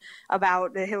complain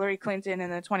about the Hillary Clinton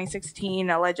and the 2016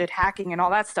 alleged hacking and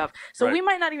all that stuff. So we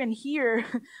might not even hear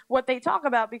what they talk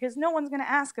about because no one's going to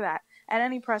ask that at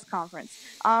any press conference.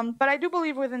 But I do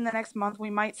believe within the next month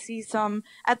we might see some,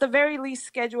 at the very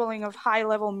least, scheduling of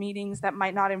high-level meetings that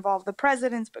might not involve the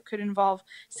presidents but could involve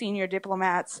senior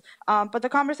diplomats. But the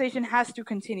conversation has to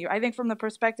continue. I think from the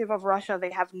perspective of Russia, they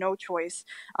have no choice.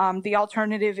 The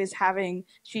alternative is having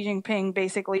Xi Jinping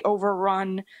basically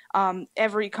overrun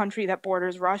every country that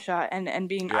borders Russia and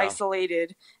being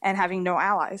isolated and having no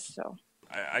allies. So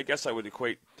I guess I would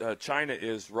equate China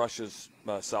is Russia's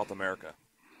South America.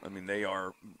 I mean, they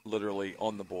are literally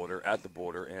on the border, at the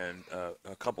border, and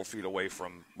a couple feet away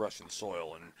from Russian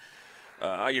soil.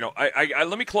 And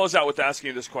let me close out with asking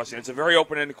you this question. It's a very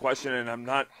open-ended question, and I'm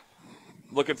not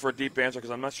looking for a deep answer because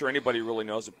I'm not sure anybody really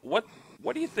knows it. What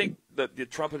do you think that the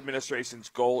Trump administration's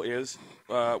goal is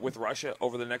with Russia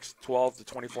over the next 12 to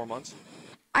 24 months?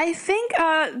 I think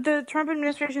the Trump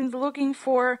administration is looking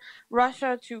for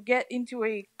Russia to get into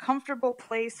a comfortable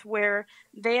place where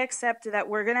they accept that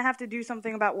we're going to have to do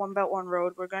something about One Belt, One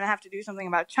Road, we're going to have to do something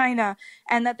about China,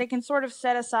 and that they can sort of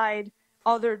set aside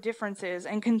other differences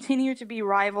and continue to be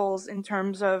rivals in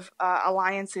terms of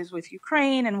alliances with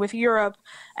Ukraine and with Europe.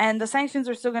 And the sanctions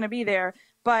are still going to be there.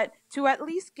 But to at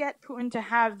least get Putin to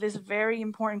have this very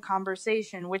important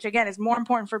conversation, which, again, is more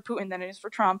important for Putin than it is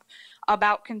for Trump,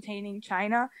 about containing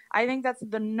China, I think that's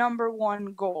the number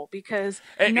one goal because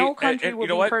no country will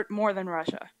be hurt more than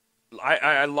Russia.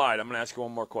 I lied. I'm going to ask you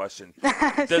one more question.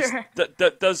 Sure.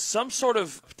 Does some sort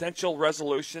of potential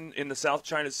resolution in the South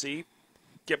China Sea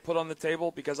get put on the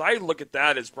table? Because I look at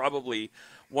that as probably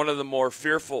one of the more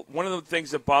fearful. One of the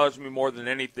things that bothers me more than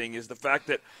anything is the fact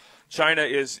that China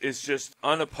is just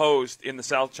unopposed in the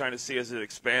South China Sea as it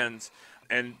expands,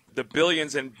 and the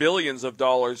billions and billions of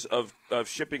dollars of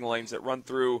shipping lanes that run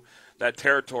through that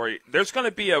territory. There's going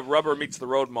to be a rubber meets the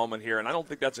road moment here, and I don't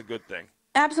think that's a good thing.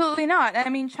 Absolutely not. I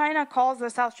mean, China calls the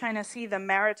South China Sea the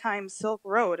Maritime Silk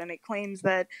Road, and it claims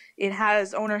that it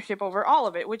has ownership over all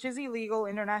of it, which is illegal.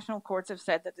 International courts have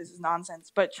said that this is nonsense,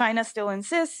 but China still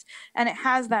insists, and it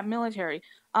has that military.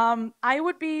 I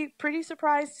would be pretty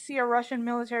surprised to see a Russian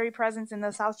military presence in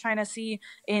the South China Sea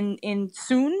in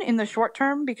the short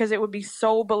term, because it would be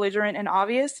so belligerent and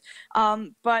obvious.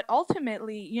 But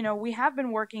ultimately, you know, we have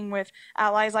been working with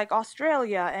allies like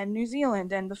Australia and New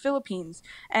Zealand and the Philippines,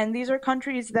 and these are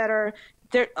countries that are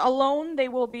alone, they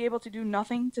will be able to do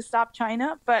nothing to stop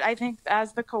China. But I think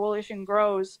as the coalition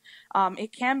grows,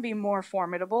 it can be more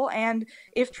formidable. And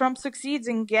if Trump succeeds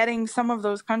in getting some of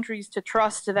those countries to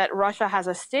trust that Russia has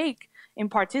a stake in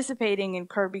participating in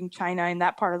curbing China in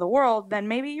that part of the world, then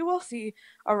maybe you will see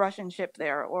a Russian ship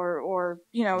there. Or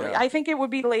you know, I think it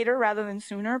would be later rather than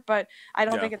sooner, but I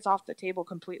don't think it's off the table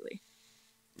completely.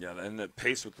 Yeah, and the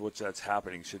pace with which that's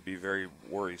happening should be very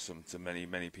worrisome to many,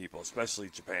 many people, especially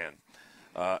Japan.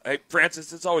 Hey,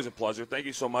 Francis, it's always a pleasure. Thank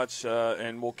you so much,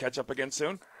 and we'll catch up again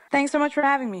soon. Thanks so much for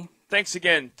having me. Thanks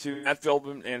again to Matt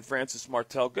Philbin and Francis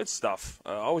Martel. Good stuff.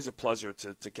 Always a pleasure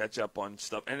to catch up on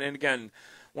stuff. And again,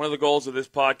 one of the goals of this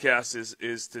podcast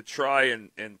is to try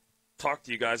and talk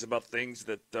to you guys about things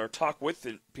or talk with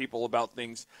people about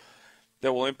things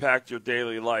that will impact your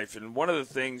daily life. And one of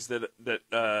the things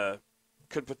that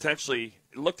could potentially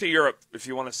look to Europe if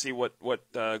you want to see what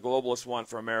globalists want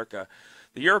for America.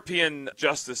 The European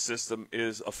justice system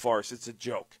is a farce. It's a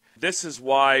joke. This is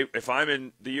why, if I'm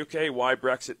in the UK, why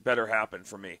Brexit better happen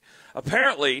for me.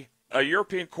 Apparently, a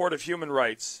European Court of Human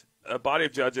Rights, a body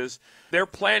of judges, they're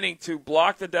planning to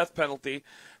block the death penalty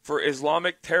for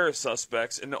Islamic terrorist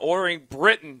suspects and ordering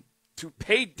Britain to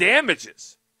pay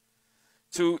damages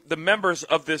to the members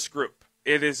of this group.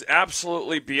 It is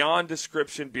absolutely beyond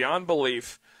description, beyond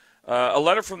belief. A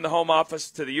letter from the Home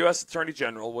Office to the U.S. Attorney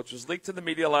General, which was leaked to the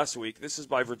media last week, this is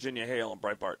by Virginia Hale on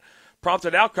Breitbart,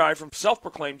 prompted outcry from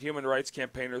self-proclaimed human rights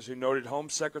campaigners who noted Home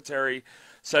Secretary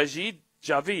Sajid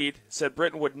Javid said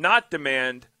Britain would not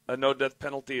demand a no-death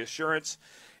penalty assurance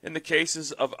in the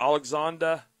cases of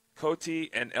Alexander Koti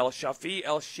and El Shafi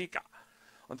El Shika.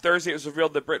 On Thursday, it was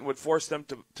revealed that Britain would force them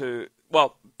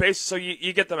so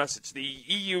you get the message. The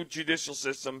EU judicial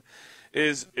system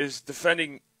is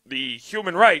defending the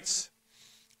human rights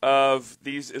of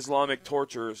these Islamic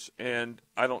torturers, and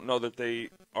I don't know that they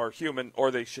are human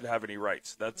or they should have any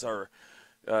rights. That's our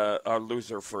our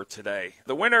loser for today.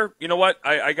 The winner, you know what?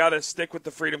 I got to stick with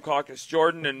the Freedom Caucus.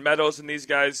 Jordan and Meadows and these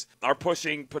guys are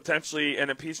pushing potentially an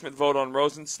impeachment vote on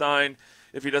Rosenstein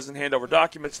if he doesn't hand over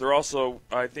documents. They're also,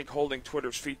 I think, holding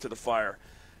Twitter's feet to the fire.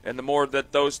 And the more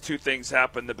that those two things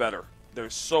happen, the better.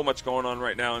 There's so much going on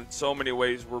right now. In so many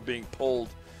ways, we're being pulled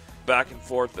back and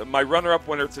forth. My runner-up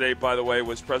winner today, by the way,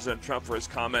 was President Trump for his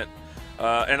comment.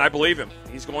 And I believe him.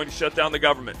 He's going to shut down the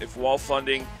government if wall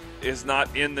funding is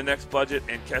not in the next budget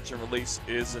and catch and release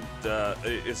isn't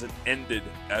ended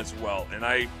as well. And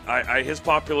I his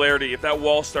popularity, if that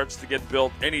wall starts to get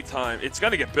built anytime, it's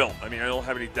going to get built. I mean, I don't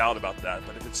have any doubt about that.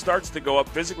 But if it starts to go up,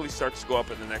 physically starts to go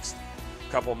up in the next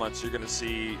couple of months, you're going to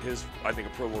see his, I think,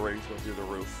 approval ratings go through the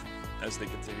roof as they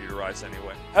continue to rise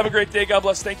anyway. Have a great day. God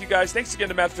bless. Thank you, guys. Thanks again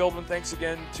to Matt Philbin. Thanks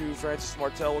again to Francis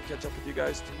Martel. We'll catch up with you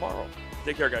guys tomorrow.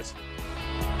 Take care, guys.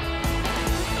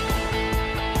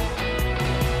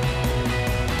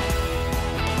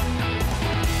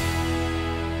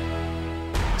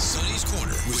 Sonny's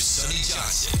Corner with Sonny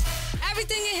Johnson.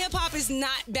 Everything in hip-hop is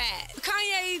not bad.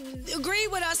 Kanye agreed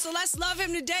with us, so let's love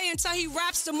him today until he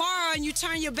raps tomorrow and you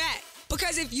turn your back.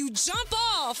 Because if you jump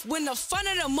off when the fun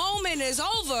of the moment is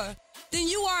over, then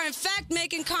you are in fact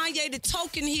making Kanye the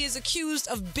token he is accused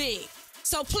of being.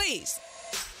 So please,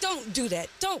 don't do that.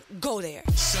 Don't go there.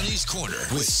 Sonny's Corner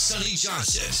with Sonny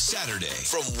Johnson. Saturday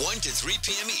from 1 to 3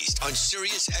 p.m. East on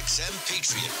Sirius XM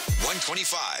Patriot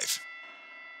 125.